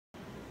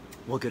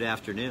Well, good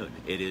afternoon.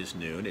 It is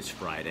noon. It's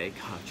Friday.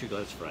 God, aren't you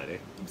glad it's Friday?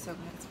 I'm so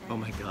glad it's Friday. Oh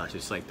my gosh,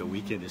 it's like the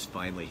weekend is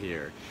finally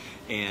here.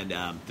 And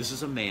this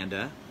is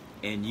Amanda,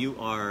 and you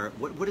are,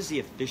 what is the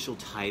official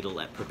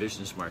title at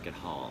Provisions Market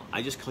Hall?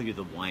 I just call you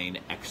the wine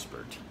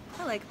expert.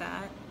 I like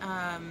that.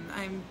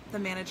 I'm the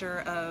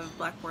manager of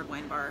Blackboard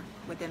Wine Bar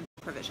within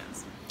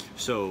Provisions.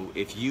 So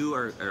if you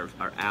are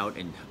out,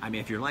 and I mean,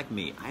 if you're like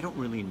me, I don't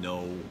really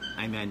know,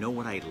 I mean, I know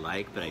what I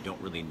like, but I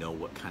don't really know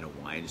what kind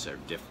of wines are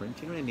different.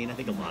 You know what I mean? I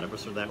think a lot of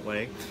us are that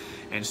way.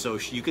 And so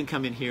you can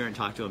come in here and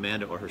talk to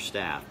Amanda or her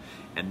staff,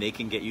 and they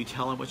can get you,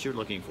 tell them what you're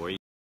looking for.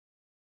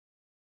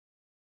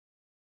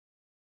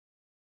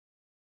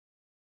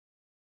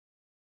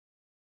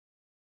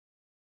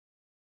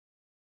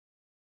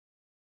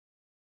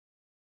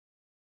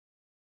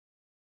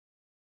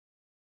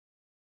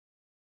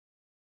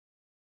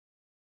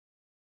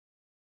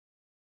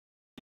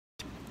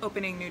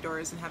 Opening new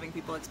doors and having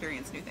people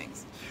experience new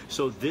things.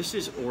 So this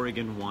is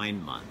Oregon Wine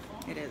Month.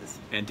 It is.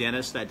 And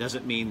Dennis, that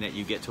doesn't mean that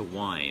you get to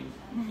wine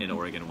in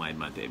Oregon Wine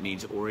Month. It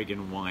means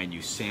Oregon wine,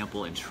 you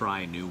sample and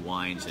try new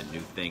wines and new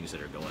things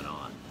that are going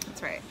on.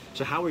 That's right.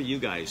 So how are you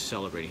guys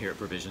celebrating here at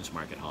Provisions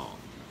Market Hall?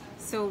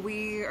 So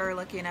we are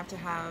lucky enough to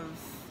have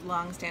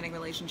long-standing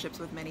relationships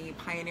with many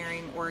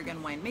pioneering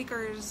Oregon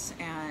winemakers,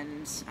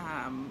 and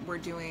we're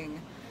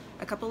doing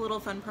a couple little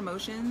fun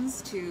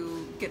promotions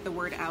to get the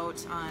word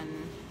out on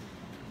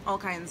all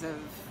kinds of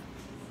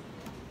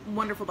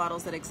wonderful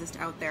bottles that exist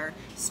out there.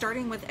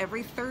 Starting with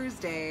every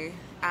Thursday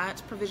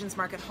at Provisions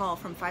Market Hall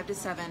from 5 to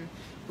 7,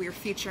 we're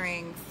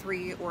featuring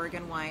 3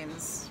 Oregon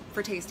wines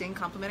for tasting,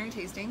 complimentary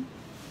tasting.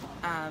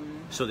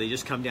 So they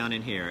just come down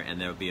in here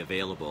and they'll be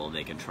available and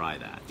they can try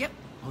that? Yep.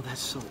 Oh,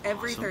 that's so awesome.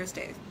 Every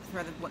Thursday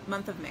for the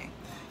month of May.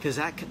 Because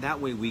that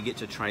way we get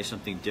to try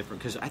something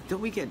different. Because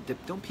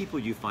don't people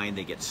you find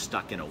they get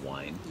stuck in a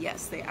wine?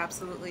 Yes, they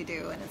absolutely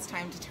do, and it's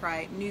time to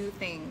try new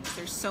things.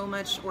 There's so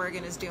much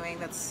Oregon is doing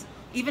that's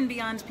even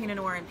beyond Pinot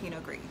Noir and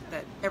Pinot Gris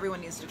that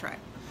everyone needs to try.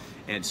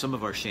 And some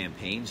of our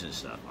champagnes and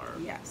stuff are,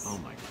 yes, oh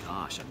my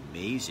gosh,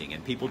 amazing.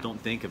 And people don't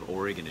think of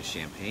Oregon as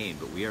champagne,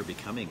 but we are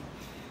becoming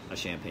a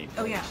champagne place.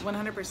 Oh yeah,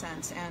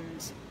 100%.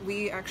 And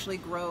we actually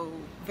grow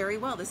very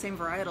well the same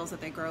varietals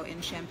that they grow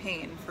in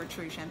Champagne for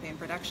true champagne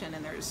production.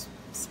 And there's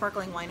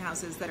sparkling wine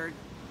houses that are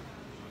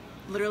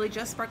literally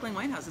just sparkling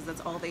wine houses. That's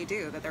all they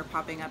do, that they're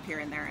popping up here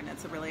and there, and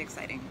it's really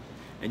exciting.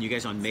 And you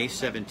guys, on May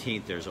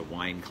 17th, there's a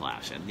wine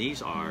class, and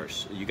these are,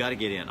 you got to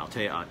get in. I'll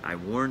tell you, I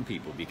warn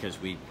people because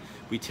we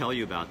tell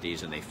you about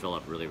these and they fill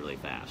up really, really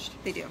fast.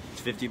 They do.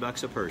 It's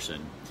 $50 a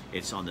person.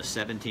 It's on the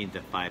 17th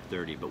at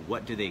 5:30. But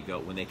what do they go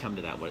when they come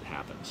to that? What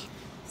happens?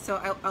 So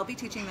I'll be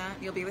teaching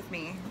that. You'll be with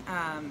me.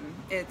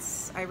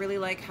 I really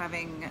like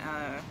having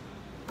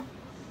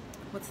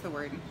what's the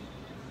word?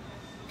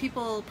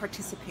 People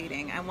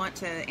participating. I want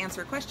to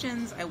answer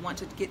questions. I want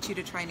to get you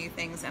to try new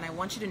things, and I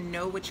want you to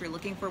know what you're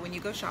looking for when you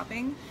go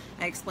shopping.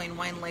 I explain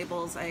wine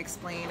labels. I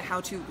explain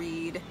how to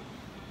read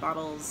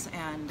bottles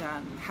and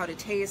how to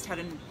taste, how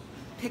to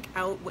pick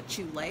out what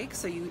you like,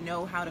 so you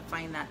know how to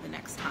find that the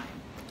next time.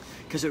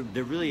 Because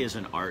there really is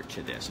an art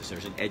to this.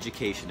 There's an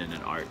education and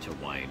an art to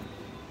wine.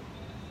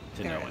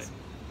 To know it.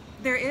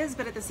 There is,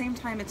 but at the same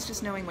time, it's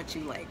just knowing what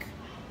you like.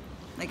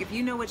 Like, if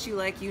you know what you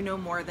like, you know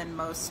more than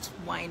most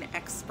wine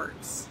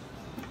experts.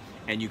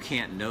 And you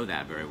can't know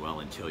that very well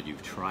until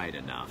you've tried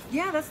enough.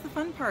 Yeah, that's the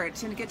fun part.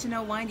 To get to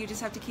know wine, you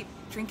just have to keep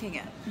drinking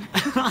it.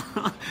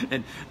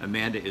 And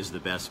Amanda is the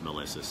best,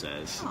 Melissa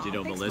says. Aw, do you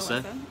know thanks, Melissa?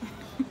 Melissa?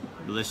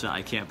 Melissa,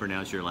 I can't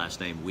pronounce your last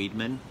name,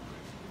 Weedman.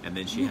 And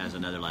then she has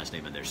another last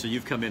name in there. So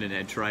you've come in and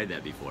had tried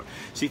that before.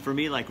 See, for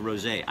me, like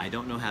rosé, I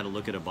don't know how to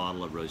look at a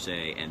bottle of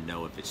rosé and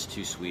know if it's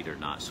too sweet or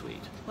not sweet.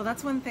 Well,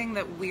 that's one thing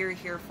that we're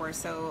here for.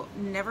 So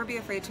never be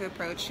afraid to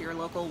approach your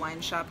local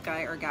wine shop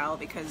guy or gal,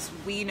 because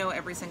we know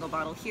every single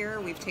bottle here.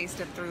 We've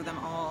tasted through them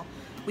all.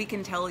 We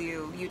can tell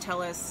you. You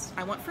tell us,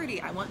 I want fruity,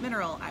 I want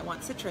mineral, I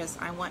want citrus,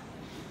 I want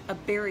a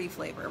berry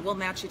flavor. We'll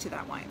match you to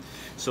that wine.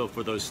 So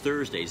for those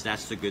Thursdays,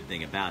 that's the good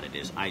thing about it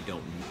is I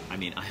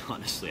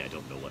honestly, I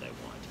don't know what I want.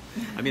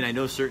 I mean, I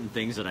know certain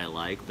things that I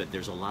like, but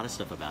there's a lot of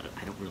stuff about it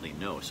I don't really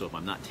know. So if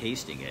I'm not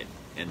tasting it,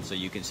 and so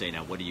you can say,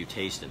 now, what do you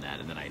taste in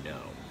that? And then I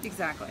know.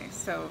 Exactly.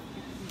 So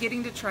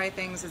getting to try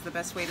things is the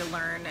best way to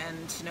learn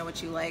and to know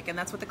what you like. And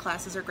that's what the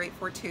classes are great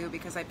for, too,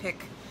 because I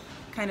pick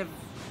kind of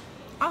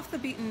off the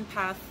beaten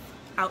path,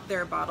 out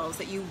there bottles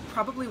that you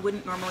probably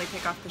wouldn't normally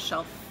pick off the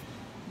shelf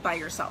by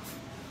yourself.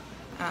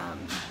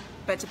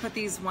 But to put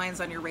these wines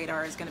on your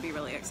radar is going to be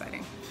really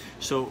exciting.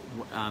 So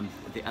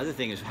the other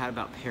thing is, how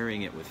about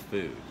pairing it with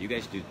food? You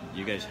guys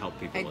help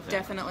people with that? I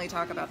definitely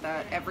talk about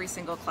that every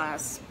single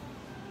class.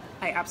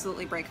 I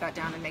absolutely break that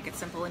down and make it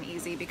simple and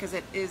easy, because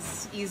it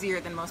is easier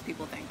than most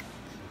people think.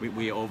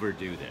 We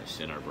overdo this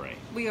in our brain.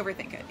 We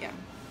overthink it, yeah.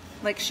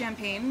 Like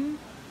champagne,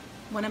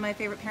 one of my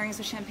favorite pairings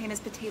with champagne is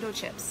potato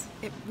chips.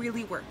 It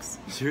really works.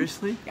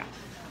 Seriously? Yeah.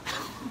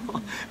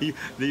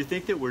 Do you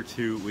think that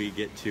we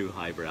get too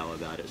highbrow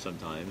about it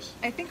sometimes?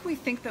 I think we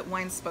think that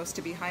wine's supposed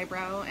to be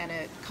highbrow, and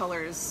it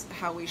colors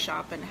how we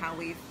shop and how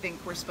we think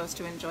we're supposed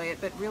to enjoy it.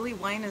 But really,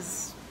 wine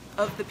is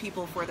of the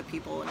people for the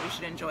people, and we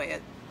should enjoy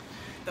it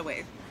the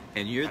way.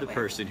 And you're that the way.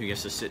 person who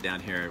gets to sit down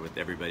here with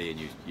everybody, and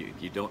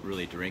you don't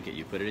really drink it.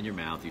 You put it in your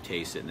mouth, you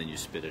taste it, and then you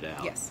spit it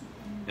out. Yes.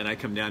 And I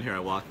come down here, I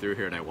walk through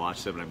here, and I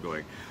watch them, and I'm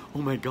going,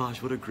 oh my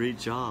gosh, what a great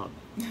job.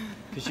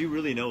 Because you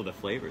really know the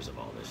flavors of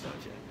all this, don't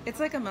you? It's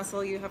like a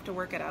muscle. You have to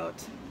work it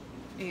out.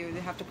 You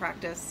have to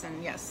practice,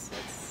 and yes,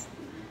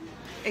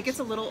 it gets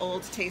a little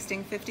old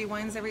tasting 50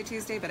 wines every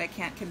Tuesday, but I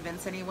can't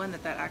convince anyone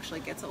that actually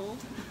gets old.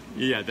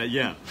 Yeah,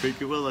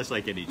 well, that's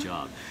like any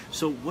job.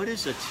 So what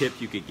is a tip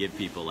you could give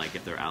people, like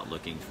if they're out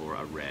looking for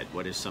a red?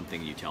 What is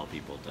something you tell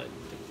people to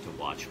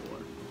watch for?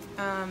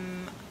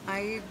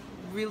 I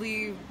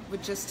really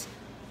would just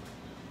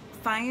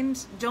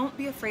don't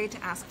be afraid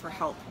to ask for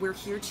help. We're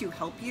here to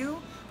help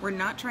you. We're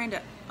not trying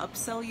to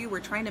upsell you.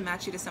 We're trying to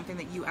match you to something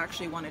that you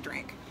actually want to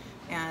drink.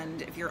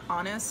 And if you're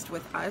honest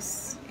with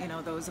us,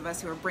 those of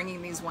us who are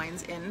bringing these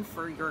wines in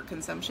for your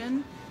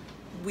consumption,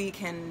 we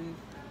can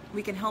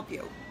help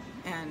you.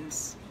 And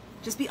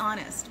just be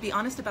honest. Be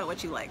honest about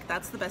what you like.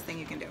 That's the best thing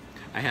you can do.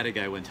 I had a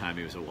guy one time,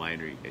 he was a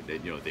winery,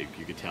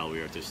 you could tell we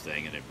were at this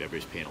thing, and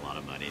everybody's paying a lot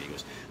of money, and he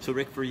goes, so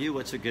Rick, for you,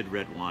 what's a good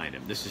red wine?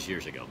 And this is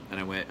years ago. And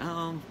I went,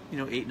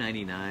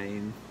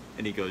 $8.99.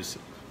 And he goes,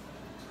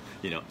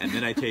 and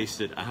then I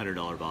tasted a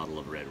 $100 bottle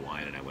of red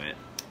wine, and I went,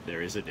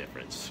 there is a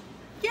difference.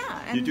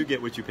 Yeah. And you do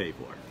get what you pay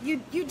for.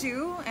 You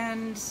do,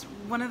 and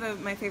one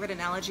of my favorite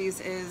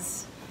analogies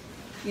is,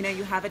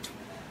 you have a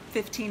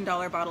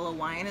 $15 bottle of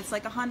wine. It's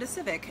like a Honda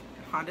Civic.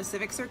 Honda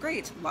Civics are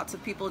great. Lots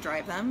of people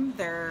drive them.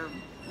 They're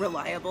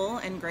reliable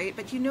and great,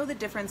 but you know the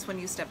difference when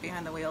you step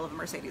behind the wheel of a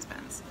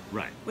Mercedes-Benz.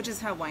 Right. Which is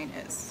how wine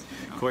is.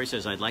 Corey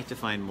says, I'd like to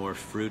find more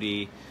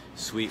fruity,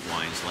 sweet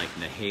wines like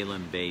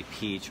Nehalem Bay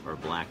Peach or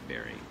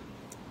Blackberry.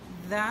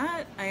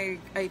 That, I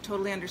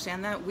totally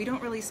understand that. We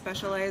don't really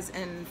specialize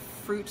in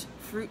fruit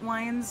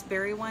wines,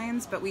 berry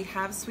wines, but we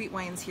have sweet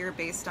wines here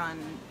based on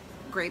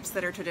grapes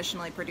that are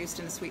traditionally produced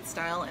in a sweet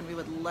style, and we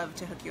would love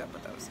to hook you up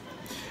with those.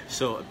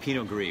 So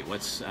Pinot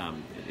Gris,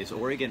 is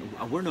Oregon,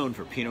 we're known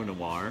for Pinot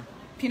Noir.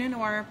 Pinot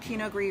Noir,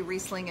 Pinot Gris,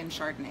 Riesling, and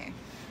Chardonnay.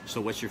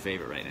 So what's your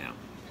favorite right now?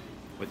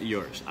 What's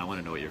yours? I want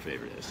to know what your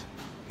favorite is.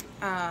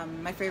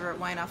 My favorite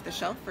wine off the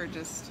shelf, or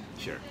just...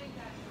 Sure.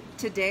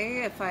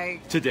 Today,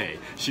 Today.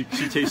 She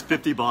tastes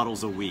 50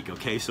 bottles a week,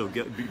 okay? So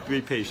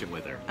be patient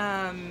with her.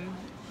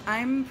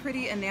 I'm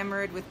pretty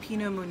enamored with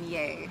Pinot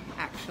Meunier,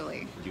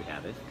 actually. Do you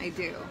have it? I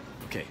do.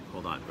 Okay,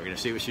 hold on. We're going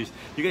to see what she's...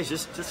 You guys,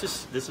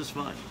 this is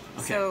fun.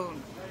 Okay. So,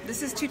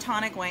 this is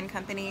Teutonic Wine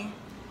Company,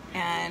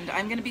 and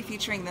I'm going to be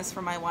featuring this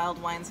for my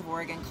Wild Wines of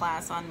Oregon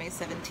class on May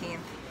 17th.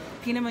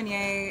 Pinot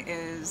Meunier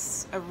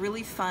is a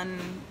really fun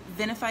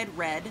vinified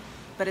red,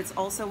 but it's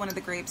also one of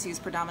the grapes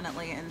used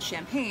predominantly in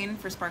Champagne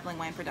for sparkling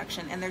wine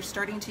production, and they're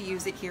starting to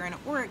use it here in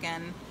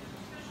Oregon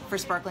for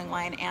sparkling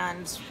wine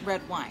and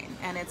red wine.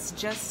 And it's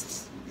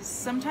just...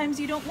 Sometimes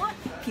you don't want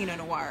Pinot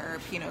Noir or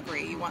Pinot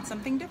Gris. You want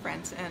something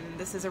different, and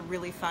this is a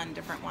really fun,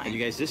 different wine. And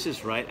you guys, this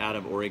is right out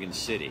of Oregon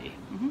City.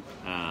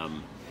 Mm-hmm.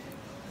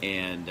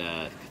 And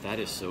that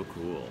is so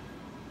cool.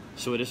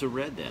 So it is a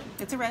red then?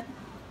 It's a red.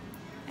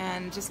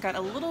 And just got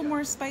a little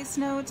more spice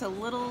notes, a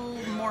little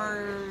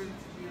more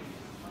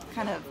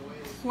kind of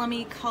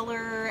plummy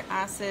color,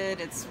 acid.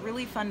 It's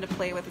really fun to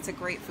play with. It's a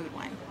great food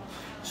wine.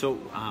 So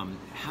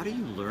how do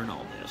you learn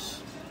all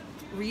this?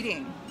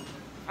 Reading.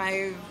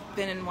 I've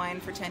been in wine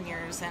for 10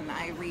 years, and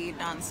I read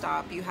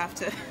nonstop. You have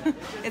to...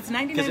 It's 99%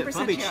 geography. Because it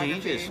probably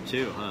changes,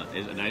 too, huh?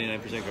 Is it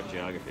 99%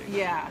 geography?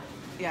 Yeah,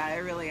 it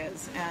really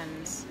is.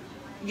 And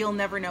you'll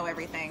never know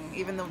everything.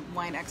 Even the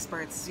wine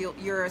experts.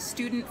 You're a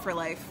student for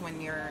life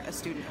when you're a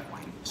student of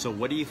wine. So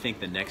what do you think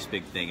the next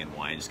big thing in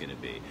wine is going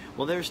to be?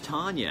 Well, there's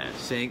Tanya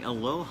saying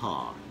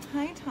aloha.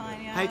 Hi,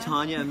 Tanya. Hi,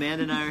 Tanya.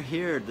 Amanda and I are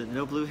here.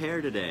 No blue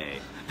hair today.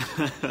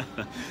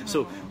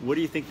 So what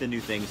do you think the new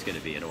thing's going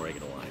to be in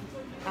Oregon wine?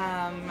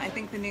 I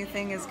think the new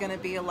thing is going to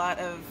be a lot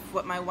of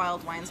what my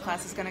Wild Wines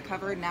class is going to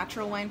cover: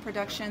 natural wine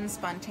production,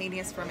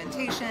 spontaneous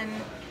fermentation,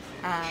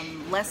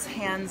 less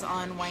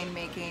hands-on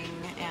winemaking,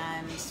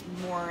 and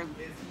more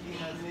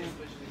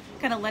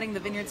kind of letting the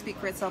vineyard speak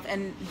for itself,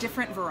 and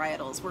different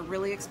varietals. We're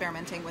really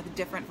experimenting with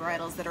different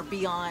varietals that are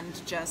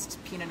beyond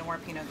just Pinot Noir,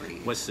 Pinot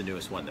Gris. What's the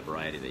newest one, the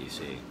variety that you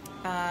see?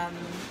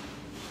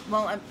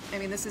 Well, I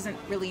mean, this isn't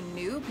really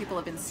new. People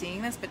have been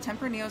seeing this, but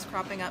Tempranillo is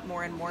cropping up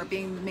more and more,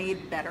 being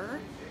made better.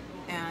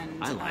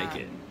 And I like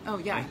it. Oh,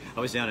 yeah. I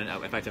was down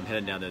in fact, I'm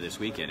heading down there this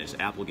weekend. It's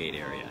Applegate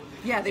area.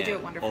 Yeah, they do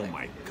it wonderfully. Oh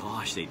my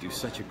gosh, they do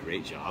such a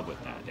great job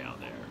with that down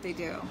there. They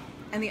do.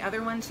 And the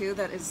other one, too,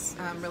 that is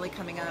really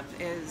coming up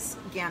is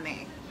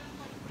Gamay.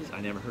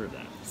 I never heard of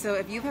that. So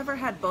if you've ever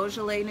had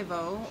Beaujolais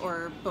Nouveau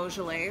or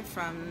Beaujolais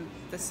from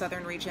the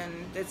southern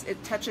region,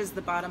 it touches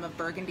the bottom of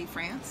Burgundy,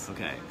 France.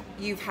 Okay.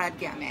 You've had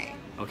Gamay.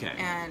 Okay.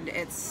 And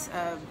it's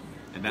a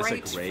and that's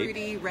bright, a grape?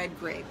 fruity red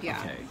grape. Yeah.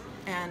 Okay.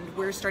 And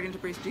we're starting to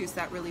produce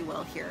that really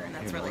well here, and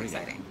that's really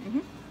exciting. Mm-hmm.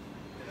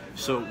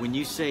 So when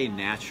you say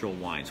natural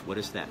wines, what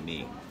does that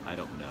mean? I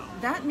don't know.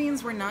 That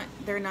means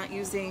they're not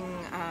using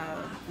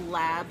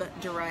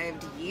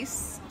lab-derived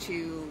yeast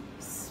to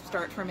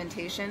start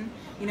fermentation.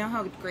 You know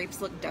how grapes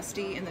look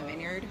dusty in the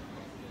vineyard?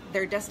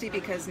 They're dusty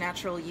because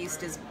natural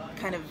yeast is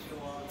kind of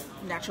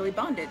naturally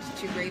bonded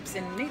to grapes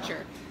in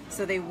nature.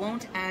 So they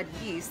won't add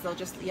yeast, they'll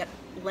just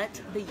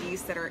let the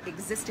yeast that are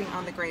existing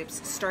on the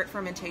grapes start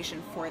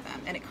fermentation for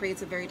them. And it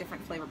creates a very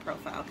different flavor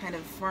profile, kind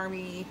of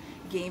farmy,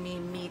 gamey,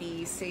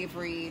 meaty,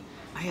 savory.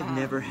 I have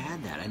never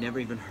had that. I never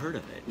even heard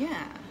of it.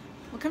 Yeah.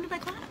 Well, come to my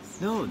class.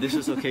 No, this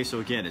is okay. So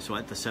again, it's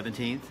what, the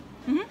 17th?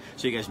 Mm-hmm.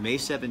 So you guys, May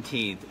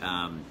 17th,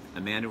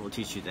 Amanda will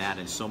teach you that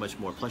and so much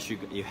more. Plus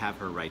you have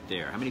her right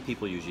there. How many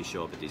people usually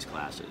show up at these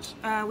classes?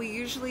 We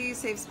usually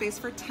save space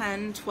for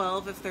 10,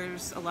 12 if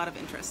there's a lot of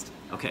interest.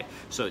 Okay,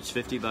 so it's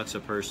 $50 a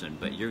person,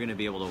 but you're going to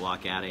be able to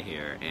walk out of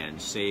here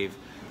and save.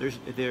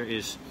 There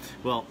is,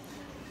 well,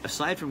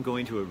 aside from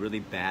going to a really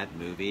bad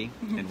movie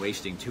and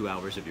wasting 2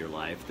 hours of your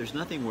life, there's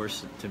nothing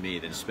worse to me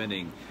than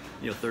spending,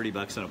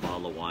 $30 on a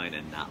bottle of wine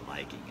and not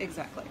liking it.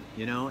 Exactly.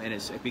 And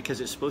it's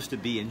because it's supposed to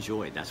be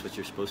enjoyed. That's what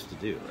you're supposed to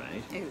do,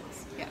 right? It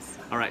is, yes.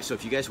 All right, so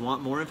if you guys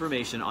want more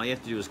information, all you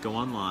have to do is go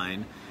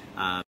online,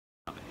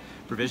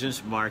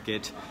 Provisions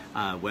Market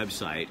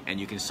website, and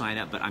you can sign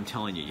up. But I'm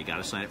telling you, you got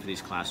to sign up for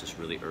these classes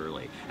really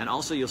early. And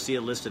also, you'll see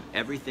a list of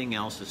everything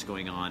else that's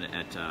going on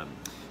at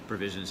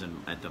Provisions and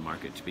at the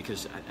market,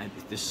 because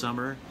this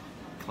summer,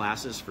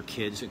 classes for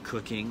kids and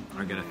cooking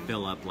are going to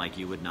fill up like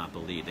you would not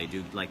believe. They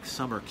do like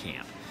summer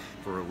camp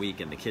for a week,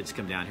 and the kids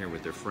come down here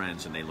with their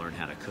friends and they learn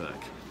how to cook.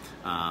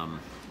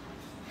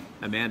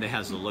 Amanda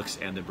has the looks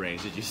and the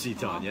brains. Did you see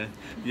Tanya?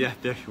 Yeah,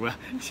 well,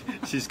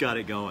 she's got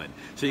it going.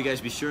 So you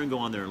guys be sure and go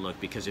on there and look,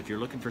 because if you're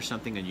looking for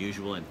something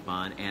unusual and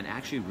fun and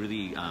actually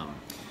really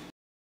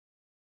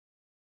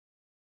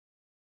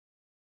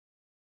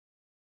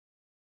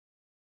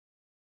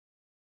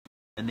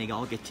and they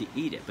all get to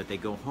eat it, but they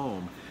go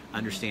home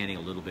understanding a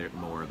little bit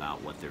more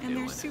about what they're doing.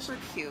 And they're super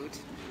cute.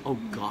 Oh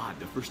God,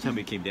 the first time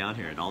we came down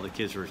here and all the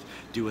kids were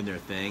doing their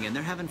thing and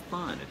they're having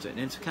fun.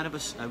 It's kind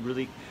of a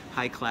really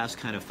high class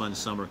kind of fun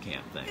summer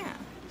camp thing. Yeah.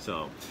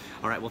 So,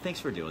 all right, well, thanks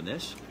for doing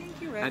this.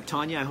 Thank you, Rick.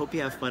 Tanya, I hope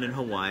you have fun in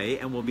Hawaii,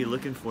 and we'll be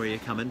looking for you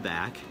coming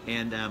back.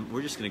 And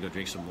we're just going to go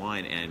drink some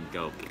wine and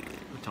go,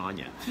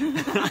 Tanya.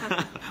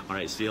 All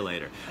right, see you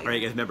later. All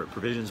right, guys, remember,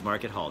 Provisions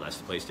Market Hall, that's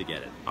the place to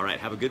get it. All right,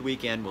 have a good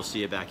weekend. We'll see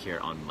you back here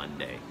on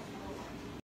Monday.